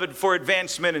opportunity of it for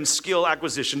advancement and skill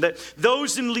acquisition. That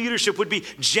those in leadership would be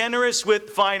generous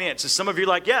with finances. Some of you are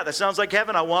like, yeah, that sounds like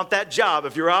heaven. I want that job.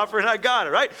 If you're offering, I got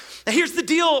it, right? Now here's the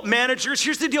deal, managers.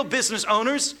 Here's the deal, business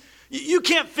owners. You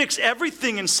can't fix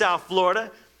everything in South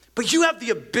Florida. But you have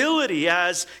the ability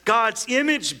as God's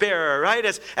image bearer, right?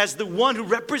 As the one who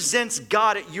represents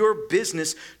God at your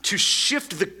business to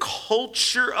shift the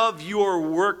culture of your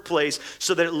workplace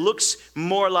so that it looks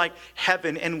more like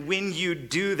heaven. And when you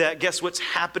do that, guess what's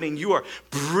happening? You are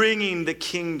bringing the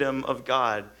kingdom of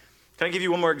God. Can I give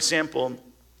you one more example?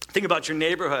 Think about your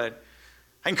neighborhood.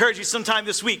 I encourage you sometime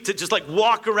this week to just like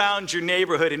walk around your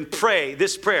neighborhood and pray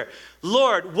this prayer.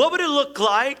 Lord, what would it look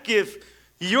like if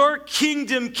your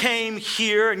kingdom came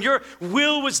here and your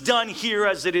will was done here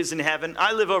as it is in heaven?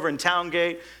 I live over in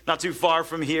Towngate, not too far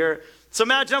from here. So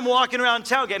imagine I'm walking around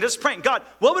Towngate and just praying, God,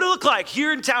 what would it look like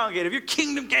here in Towngate if your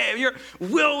kingdom came, your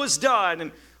will was done?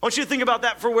 And I want you to think about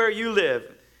that for where you live.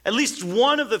 At least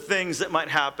one of the things that might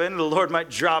happen, the Lord might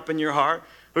drop in your heart,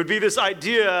 would be this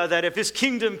idea that if his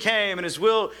kingdom came and his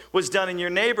will was done in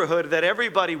your neighborhood, that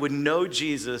everybody would know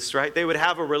Jesus, right? They would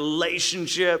have a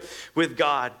relationship with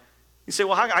God. You say,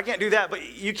 well, I can't do that,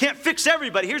 but you can't fix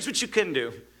everybody. Here's what you can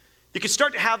do. You can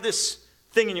start to have this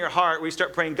thing in your heart where you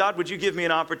start praying, God, would you give me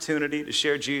an opportunity to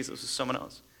share Jesus with someone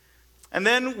else? And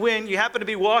then when you happen to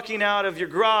be walking out of your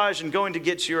garage and going to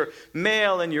get your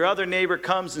mail and your other neighbor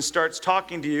comes and starts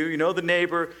talking to you, you know the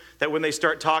neighbor that when they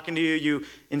start talking to you, you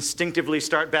instinctively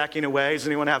start backing away. Does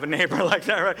anyone have a neighbor like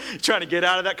that, right? Trying to get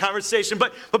out of that conversation.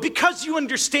 But because you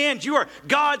understand you are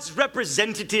God's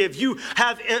representative, you're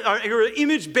an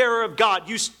image bearer of God,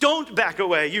 you don't back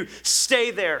away. You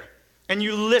stay there. And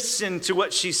you listen to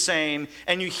what she's saying,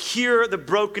 and you hear the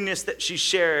brokenness that she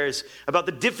shares about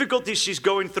the difficulties she's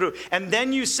going through. And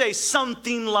then you say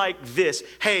something like this: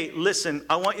 hey, listen,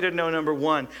 I want you to know, number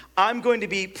one, I'm going to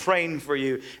be praying for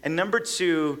you. And number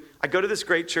two, I go to this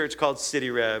great church called City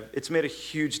Rev. It's made a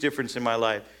huge difference in my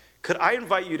life. Could I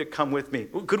invite you to come with me?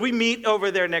 Could we meet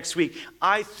over there next week?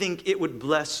 I think it would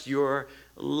bless your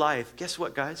life. Guess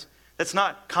what, guys? That's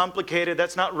not complicated.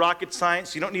 That's not rocket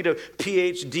science. You don't need a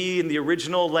PhD in the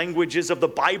original languages of the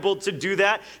Bible to do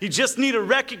that. You just need to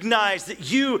recognize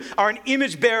that you are an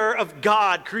image bearer of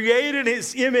God, created in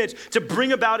his image to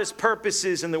bring about his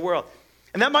purposes in the world.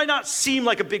 And that might not seem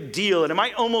like a big deal, and it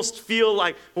might almost feel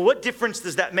like, well, what difference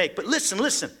does that make? But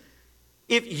listen.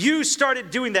 If you started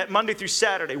doing that Monday through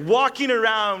Saturday, walking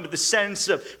around with the sense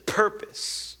of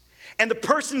purpose, and the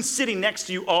person sitting next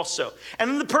to you also. And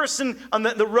then the person on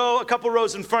the row, a couple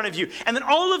rows in front of you. And then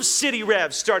all of City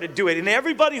Rev started doing it. And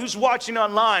everybody who's watching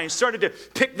online started to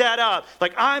pick that up.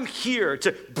 Like, I'm here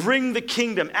to bring the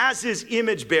kingdom as his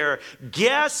image bearer.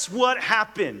 Guess what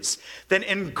happens? Then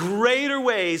in greater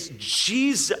ways,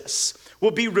 Jesus will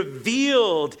be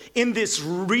revealed in this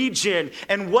region.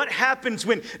 And what happens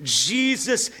when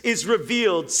Jesus is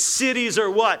revealed? Cities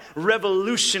are what?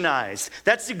 Revolutionized.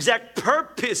 That's the exact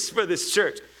purpose for this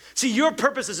church. See, your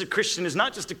purpose as a Christian is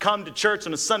not just to come to church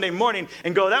on a Sunday morning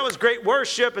and go, that was great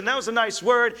worship and that was a nice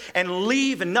word, and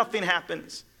leave and nothing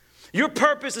happens. Your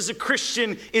purpose as a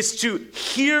Christian is to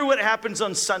hear what happens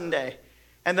on Sunday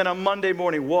and then on Monday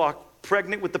morning walk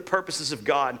pregnant with the purposes of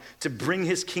God to bring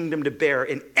his kingdom to bear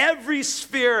in every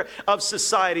sphere of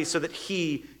society so that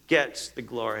he gets the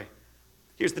glory.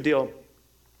 Here's the deal.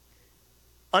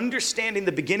 Understanding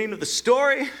the beginning of the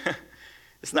story,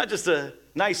 it's not just a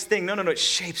nice thing. No, it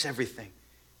shapes everything.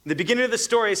 The beginning of the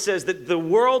story says that the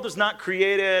world was not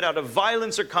created out of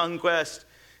violence or conquest,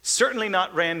 certainly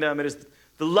not random. It is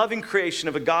the loving creation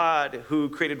of a God who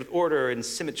created with order and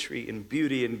symmetry and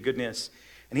beauty and goodness.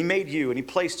 And he made you, and he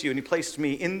placed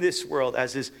me in this world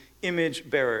as his image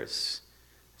bearers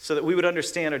so that we would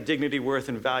understand our dignity, worth,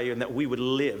 and value, and that we would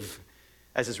live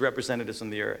as his representatives on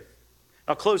the earth.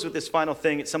 I'll close with this final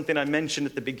thing. It's something I mentioned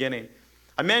at the beginning.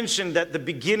 I mentioned that the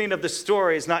beginning of the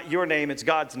story is not your name, it's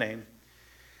God's name.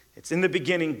 It's in the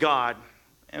beginning, God.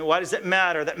 And why does that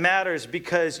matter? That matters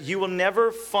because you will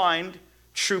never find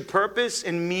true purpose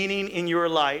and meaning in your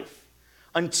life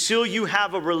until you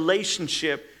have a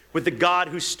relationship with the God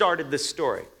who started this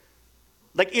story.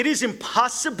 Like, it is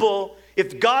impossible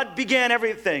if God began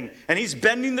everything and he's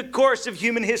bending the course of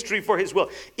human history for his will.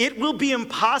 It will be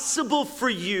impossible for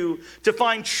you to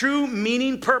find true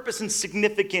meaning, purpose, and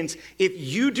significance if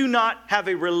you do not have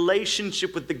a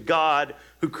relationship with the God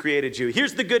who created you.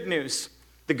 Here's the good news.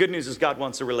 The good news is God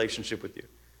wants a relationship with you.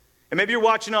 And maybe you're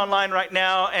watching online right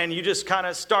now and you just kind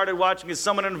of started watching because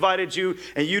someone invited you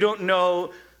and you don't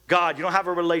know God, you don't have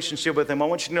a relationship with him. I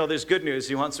want you to know there's good news.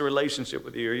 He wants a relationship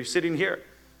with you. Or you're sitting here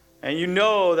and you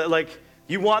know that, like,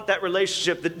 you want that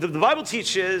relationship. The Bible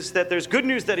teaches that there's good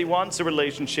news that he wants a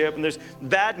relationship, and there's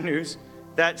bad news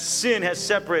that sin has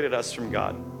separated us from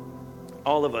God.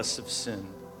 All of us have sinned.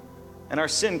 And our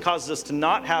sin causes us to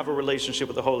not have a relationship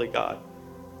with the holy God.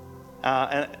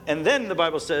 And then the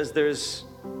Bible says there's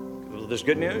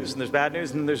good news and there's bad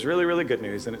news and there's really, really good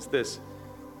news. And it's this,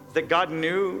 that God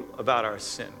knew about our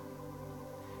sin.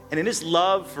 And in his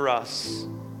love for us,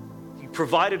 he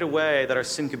provided a way that our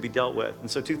sin could be dealt with. And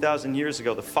so 2,000 years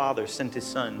ago, the Father sent his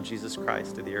Son, Jesus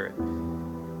Christ, to the earth.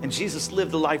 And Jesus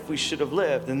lived the life we should have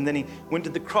lived. And then he went to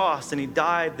the cross and he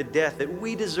died the death that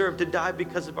we deserve to die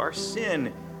because of our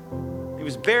sin. He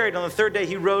was buried. On the third day,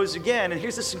 he rose again. And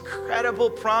here's this incredible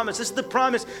promise. This is the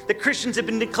promise that Christians have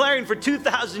been declaring for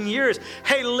 2,000 years.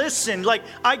 Hey, listen, like,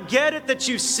 I get it that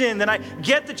you sinned and I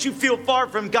get that you feel far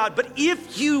from God. But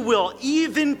if you will,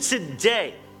 even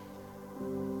today,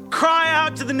 cry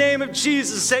out to the name of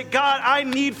Jesus and say, God, I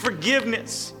need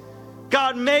forgiveness.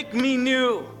 God, make me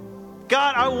new.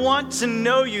 God, I want to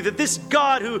know you, that this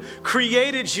God who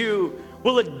created you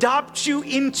will adopt you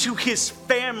into his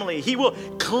family. He will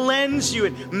cleanse you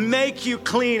and make you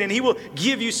clean, and he will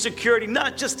give you security,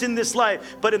 not just in this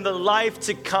life, but in the life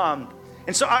to come.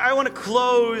 And so I want to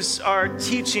close our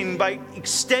teaching by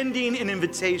extending an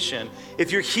invitation.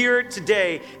 If you're here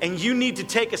today and you need to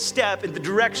take a step in the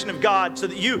direction of God so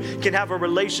that you can have a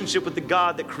relationship with the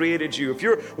God that created you. If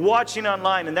you're watching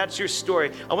online and that's your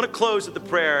story, I want to close with a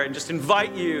prayer and just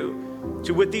invite you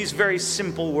to, with these very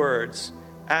simple words,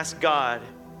 ask God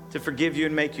to forgive you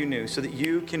and make you new so that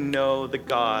you can know the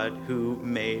God who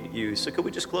made you. So could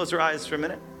we just close our eyes for a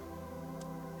minute?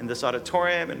 In this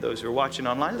auditorium and those who are watching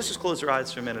online, let's just close our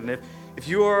eyes for a minute. And if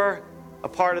you're a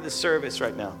part of this service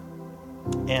right now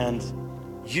and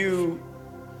you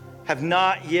have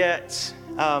not yet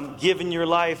given your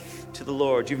life to the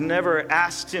Lord, you've never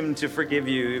asked him to forgive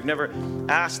you, you've never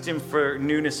asked him for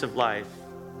newness of life,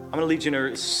 I'm going to lead you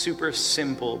in a super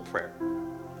simple prayer.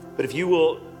 But if you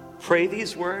will pray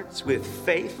these words with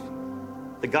faith,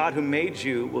 the God who made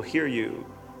you will hear you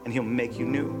and he'll make you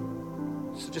new.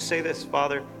 So just say this: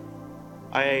 Father,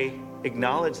 I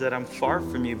acknowledge that I'm far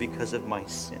from you because of my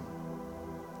sin.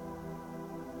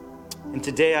 And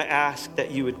today I ask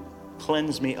that you would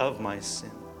cleanse me of my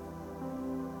sin.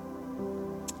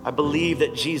 I believe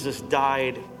that Jesus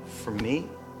died for me,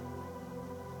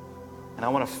 and I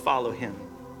want to follow him.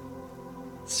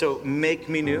 So make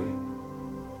me new.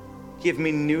 Give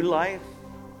me new life.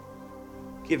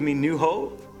 Give me new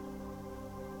hope.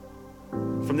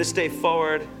 From this day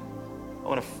forward, I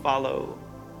want to follow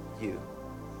you.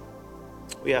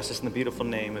 We ask this in the beautiful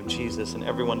name of Jesus, and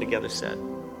everyone together said,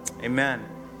 amen.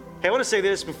 Hey, I want to say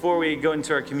this before we go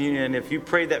into our communion. If you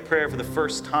prayed that prayer for the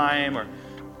first time, or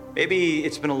maybe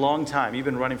it's been a long time, you've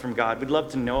been running from God, we'd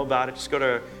love to know about it. Just go to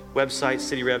our website,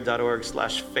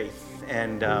 cityrev.org/faith,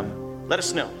 and let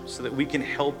us know so that we can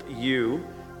help you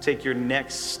take your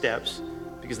next steps,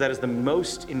 because that is the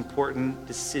most important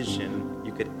decision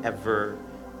you could ever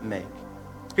make.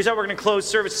 Here's how we're going to close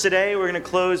service today. We're going to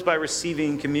close by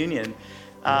receiving communion.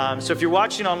 So if you're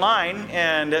watching online,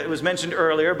 and it was mentioned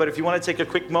earlier, but if you want to take a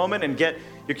quick moment and get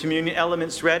your communion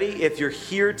elements ready, if you're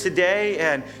here today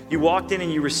and you walked in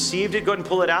and you received it, go ahead and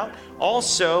pull it out.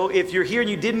 Also, if you're here and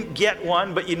you didn't get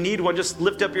one, but you need one, just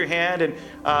lift up your hand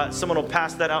and someone will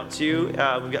pass that out to you.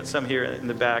 We've got some here in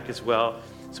the back as well,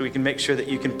 so we can make sure that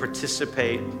you can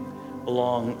participate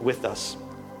along with us.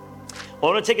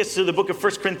 Well, I want to take us to the book of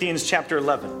 1 Corinthians chapter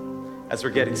 11 as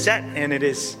we're getting set, and it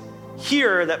is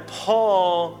here that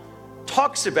Paul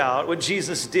talks about what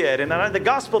Jesus did. And the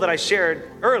gospel that I shared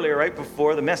earlier, right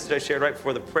before, the message I shared right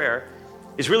before the prayer,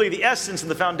 is really the essence and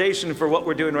the foundation for what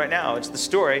we're doing right now. It's the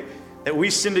story that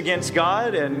we sinned against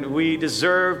God and we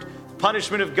deserved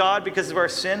punishment of God because of our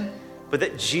sin, but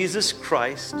that Jesus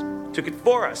Christ took it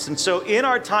for us. And so in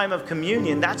our time of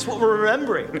communion, that's what we're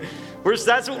remembering.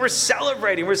 That's what we're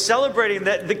celebrating. We're celebrating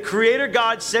that the Creator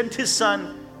God sent His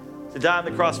Son to die on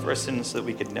the cross for our sins so that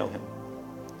we could know Him.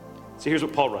 So here's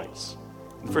what Paul writes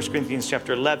in 1 Corinthians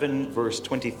chapter 11, verse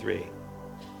 23.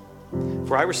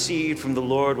 For I received from the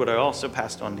Lord what I also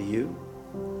passed on to you.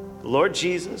 The Lord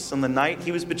Jesus, on the night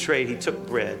He was betrayed, He took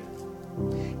bread.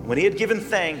 And when He had given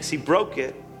thanks, He broke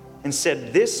it and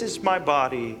said, "This is my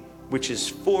body, which is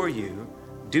for you.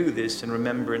 Do this in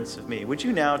remembrance of me." Would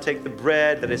you now take the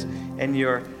bread that is in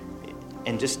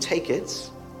and just take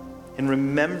it in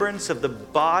remembrance of the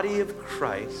body of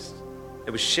Christ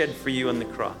that was shed for you on the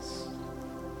cross.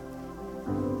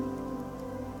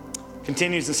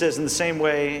 Continues and says, in the same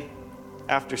way,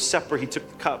 after supper, He took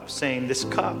the cup, saying, "This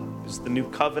cup is the new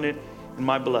covenant in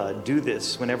my blood. Do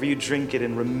this whenever you drink it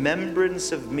in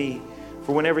remembrance of me.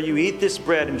 For whenever you eat this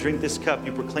bread and drink this cup,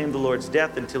 you proclaim the Lord's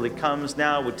death until He comes."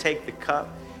 Now we take the cup,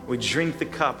 we drink the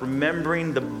cup,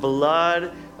 remembering the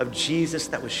blood of Jesus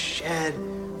that was shed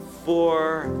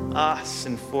for us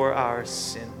and for our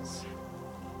sins.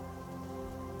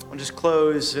 I'll just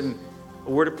close in a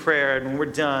word of prayer, and when we're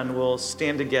done, we'll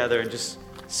stand together and just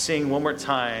sing one more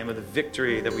time of the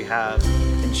victory that we have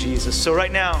in Jesus. So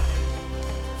right now,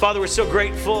 Father, we're so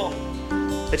grateful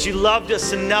that You loved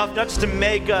us enough not just to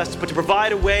make us, but to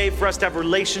provide a way for us to have a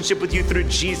relationship with You through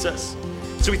Jesus.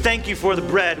 So we thank You for the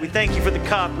bread. We thank You for the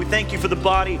cup. We thank You for the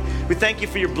body. We thank You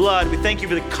for Your blood. We thank You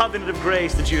for the covenant of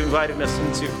grace that You invited us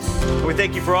into. And we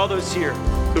thank You for all those here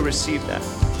who received that.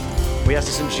 We ask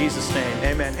this in Jesus' name.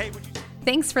 Amen. Hey,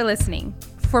 thanks for listening.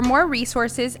 For more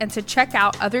resources and to check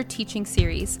out other teaching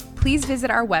series, please visit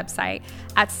our website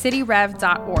at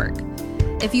cityrev.org.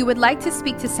 If you would like to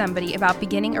speak to somebody about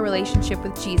beginning a relationship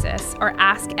with Jesus or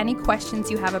ask any questions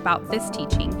you have about this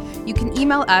teaching, you can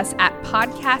email us at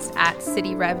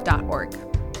podcast@cityrev.org.